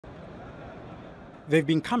They've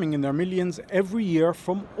been coming in their millions every year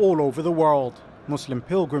from all over the world. Muslim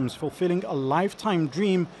pilgrims fulfilling a lifetime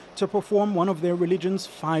dream to perform one of their religion's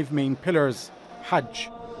 5 main pillars, Hajj.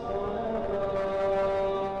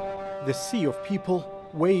 The sea of people,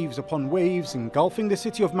 waves upon waves engulfing the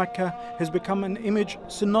city of Mecca, has become an image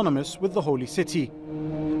synonymous with the holy city.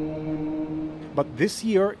 But this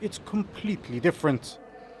year it's completely different.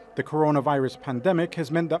 The coronavirus pandemic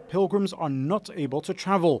has meant that pilgrims are not able to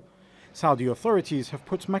travel. Saudi authorities have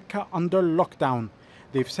put Mecca under lockdown.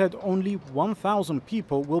 They've said only 1,000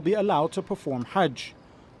 people will be allowed to perform Hajj,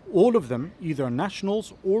 all of them either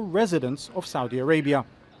nationals or residents of Saudi Arabia.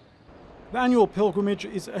 The annual pilgrimage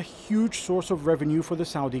is a huge source of revenue for the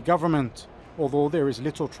Saudi government. Although there is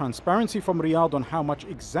little transparency from Riyadh on how much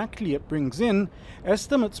exactly it brings in,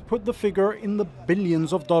 estimates put the figure in the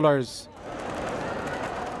billions of dollars.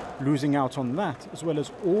 Losing out on that, as well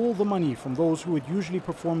as all the money from those who would usually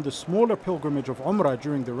perform the smaller pilgrimage of Umrah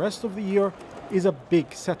during the rest of the year, is a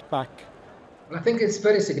big setback. I think it's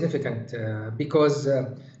very significant because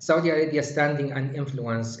Saudi Arabia's standing and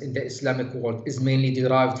influence in the Islamic world is mainly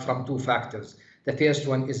derived from 2 factors. The first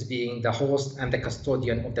one is being the host and the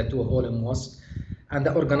custodian of the 2 holy mosques and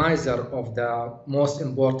the organizer of the most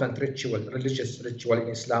important religious ritual in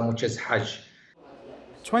Islam, which is Hajj.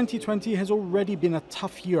 2020 has already been a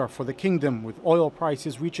tough year for the kingdom, with oil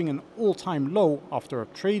prices reaching an all-time low after a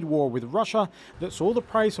trade war with Russia that saw the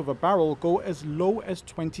price of a barrel go as low as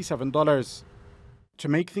 $27. To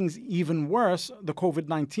make things even worse, the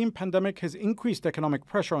COVID-19 pandemic has increased economic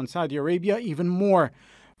pressure on Saudi Arabia even more,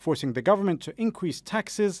 forcing the government to increase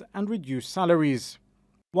taxes and reduce salaries.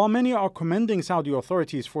 While many are commending Saudi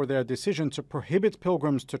authorities for their decision to prohibit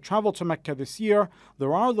pilgrims to travel to Mecca this year,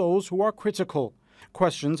 there are those who are critical.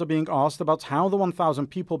 Questions are being asked about how the 1,000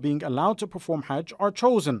 people being allowed to perform Hajj are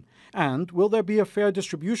chosen, and will there be a fair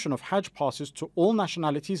distribution of Hajj passes to all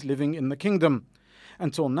nationalities living in the kingdom?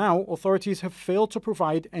 Until now, authorities have failed to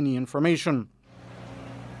provide any information.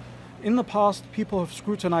 In the past, people have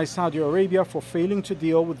scrutinized Saudi Arabia for failing to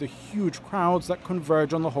deal with the huge crowds that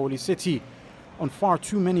converge on the holy city. On far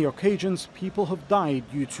too many occasions, people have died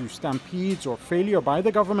due to stampedes or failure by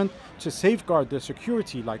the government to safeguard their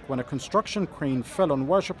security, like when a construction crane fell on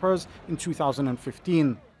worshippers in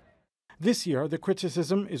 2015. This year, the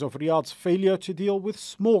criticism is of Riyadh's failure to deal with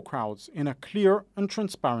small crowds in a clear and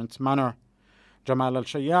transparent manner. Jamal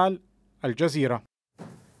Al-Shayal, Al Jazeera.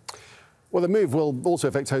 Well, the move will also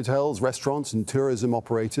affect hotels, restaurants and tourism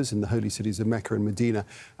operators in the holy cities of Mecca and Medina,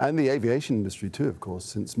 and the aviation industry too, of course,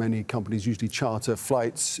 since many companies usually charter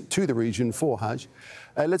flights to the region for Hajj.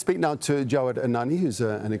 Let's speak now to Jawad Anani, who's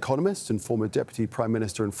an economist and former Deputy Prime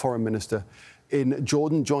Minister and Foreign Minister in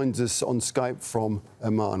Jordan, joins us on Skype from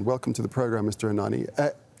Amman. Welcome to the programme, Mr.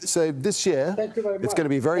 Anani. So this year, it's going to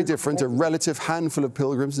be very different, a relative handful of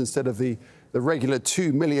pilgrims instead of the regular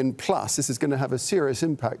 2 million plus. This is going to have a serious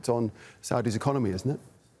impact on Saudi's economy, isn't it?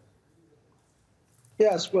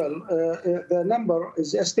 Yes, well, the number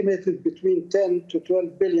is estimated between 10 to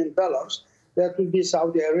 12 billion dollars. That will be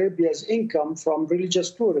Saudi Arabia's income from religious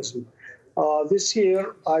tourism. This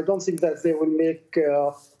year, I don't think that they will make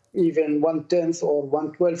even 1/10 or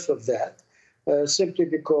 1/12 of that. Simply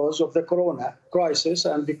because of the corona crisis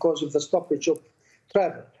and because of the stoppage of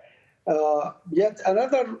travel. Yet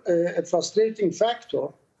another frustrating factor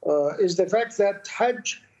is the fact that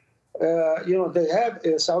Hajj,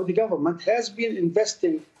 the Saudi government has been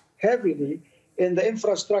investing heavily in the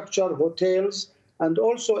infrastructure, hotels, and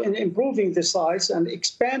also in improving the size and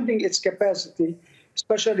expanding its capacity,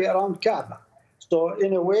 especially around Kaaba. So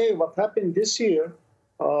in a way, what happened this year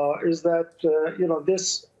is that,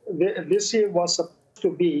 this year was supposed to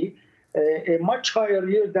be a much higher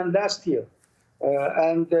year than last year.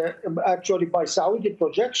 Actually, by Saudi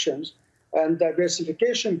projections and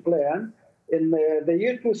diversification plan, in the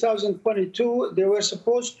year 2022, they were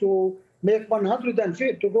supposed to make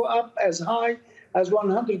 150, to go up as high as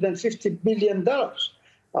 $150 billion.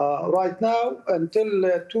 Right now, until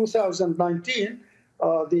 2019,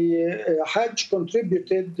 the Hajj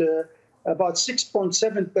contributed about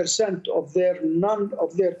 6.7% of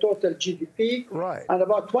their total GDP, right, and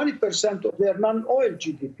about 20% of their non-oil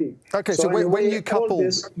GDP. Okay, so when you couple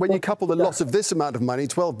the loss of this amount of money,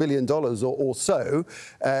 $12 billion or so,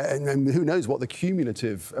 and who knows what the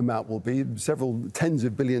cumulative amount will be, several tens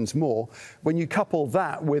of billions more. When you couple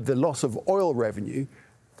that with the loss of oil revenue,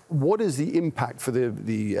 what is the impact for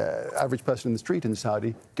the average person in the street in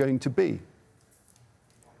Saudi going to be?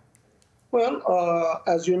 Well,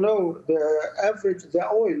 as you know,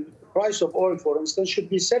 the price of oil, for instance, should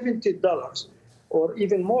be $70 or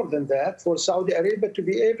even more than that for Saudi Arabia to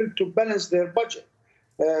be able to balance their budget.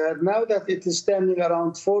 Now that it is standing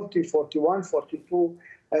around $40, $41,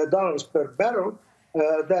 $42 per barrel,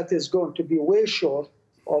 that is going to be way short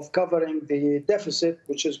of covering the deficit,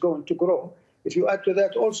 which is going to grow. If you add to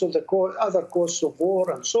that also the other costs of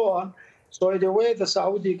war and so on, so in a way the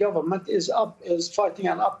Saudi government is fighting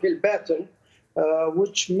an uphill battle,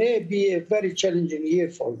 which may be a very challenging year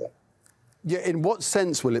for them. Yeah, in what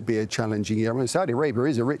sense will it be a challenging year? I mean, Saudi Arabia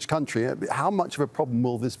is a rich country. How much of a problem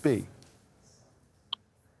will this be?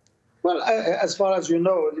 Well, as far as you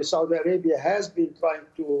know, Saudi Arabia has been trying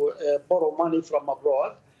to borrow money from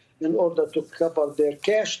abroad in order to cover their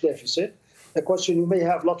cash deficit. The question, you may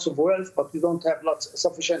have lots of wealth, but you don't have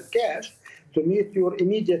sufficient cash to meet your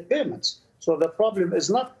immediate payments. So the problem is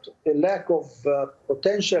not a lack of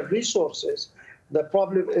potential resources. The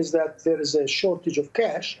problem is that there is a shortage of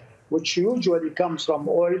cash, which usually comes from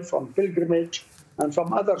oil, from pilgrimage, and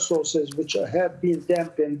from other sources which have been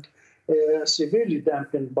dampened, severely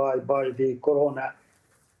dampened by the corona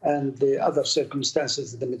and the other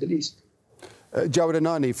circumstances in the Middle East. Jawed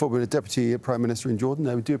Anani, former Deputy Prime Minister in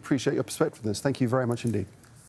Jordan, we do appreciate your perspective on this. Thank you very much indeed.